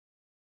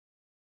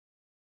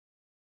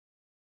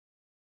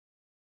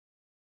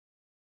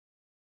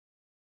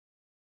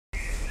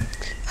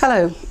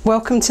Hello,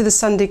 welcome to the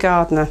Sunday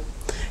Gardener.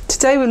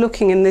 Today we're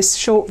looking in this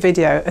short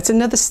video at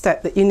another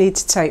step that you need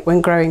to take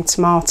when growing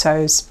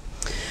tomatoes.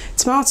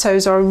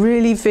 Tomatoes are a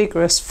really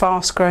vigorous,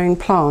 fast-growing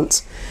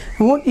plant,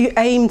 and what you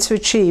aim to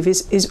achieve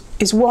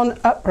is one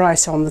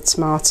upright on the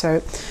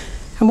tomato.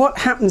 And what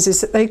happens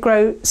is that they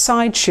grow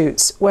side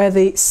shoots where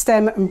the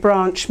stem and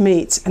branch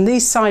meet, and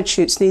these side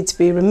shoots need to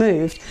be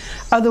removed,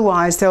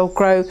 otherwise they'll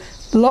grow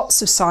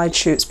lots of side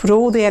shoots, put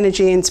all the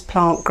energy into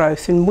plant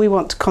growth, and we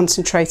want to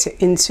concentrate it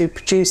into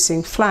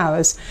producing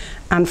flowers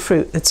and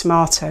fruit, the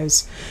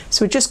tomatoes.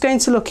 So we're just going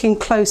to look in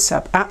close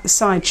up at the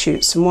side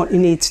shoots and what you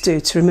need to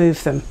do to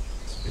remove them.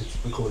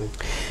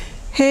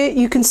 Here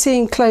you can see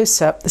in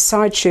close up the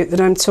side shoot that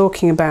I'm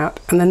talking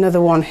about, and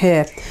another one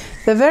here.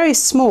 They're very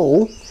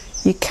small.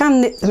 You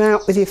can nip them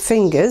out with your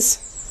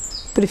fingers,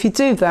 but if you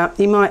do that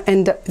you might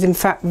end up with in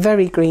fact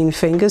very green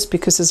fingers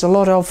because there's a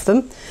lot of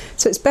them.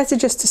 So it's better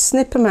just to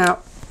snip them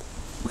out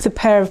with a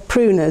pair of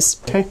pruners.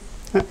 Okay.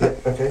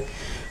 Okay.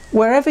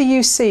 Wherever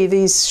you see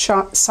these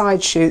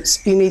side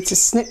shoots, you need to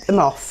snip them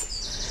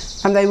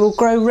off, and they will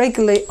grow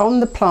regularly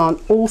on the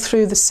plant all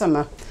through the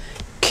summer.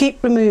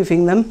 Keep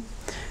removing them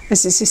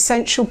as it's an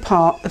essential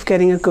part of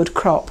getting a good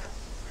crop.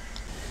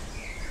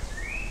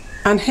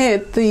 And here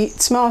the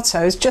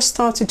tomatoes just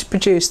started to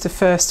produce the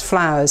first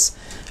flowers,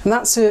 and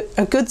that's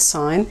a good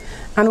sign,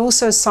 and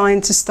also a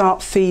sign to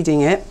start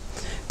feeding it.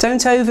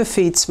 Don't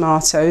overfeed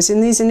tomatoes in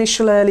these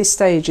initial early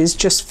stages,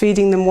 just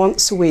feeding them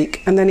once a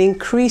week and then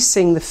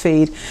increasing the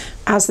feed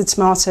as the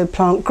tomato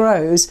plant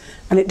grows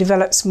and it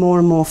develops more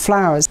and more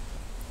flowers.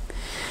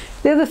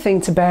 The other thing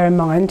to bear in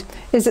mind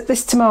is that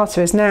this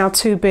tomato is now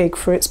too big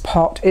for its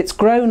pot. It's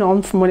grown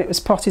on from when it was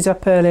potted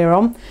up earlier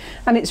on,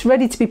 and it's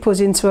ready to be put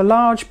into a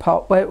large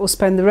pot where it will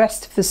spend the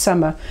rest of the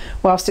summer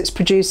whilst it's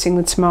producing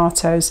the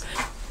tomatoes.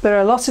 There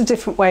are a lot of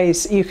different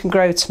ways that you can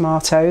grow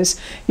tomatoes.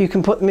 You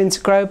can put them into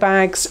grow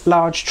bags,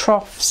 large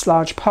troughs,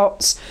 large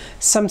pots.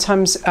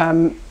 Sometimes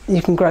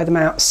you can grow them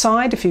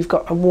outside if you've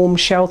got a warm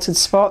sheltered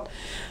spot.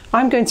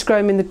 I'm going to grow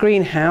them in the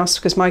greenhouse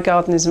because my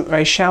garden isn't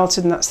very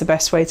sheltered, and that's the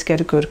best way to get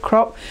a good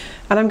crop.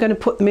 And I'm going to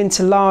put them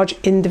into large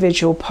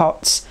individual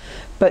pots.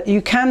 But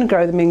you can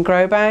grow them in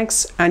grow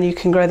bags and you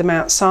can grow them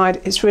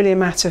outside. It's really a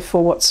matter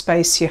for what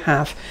space you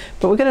have.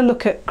 But we're going to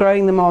look at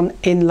growing them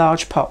in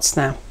large pots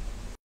now.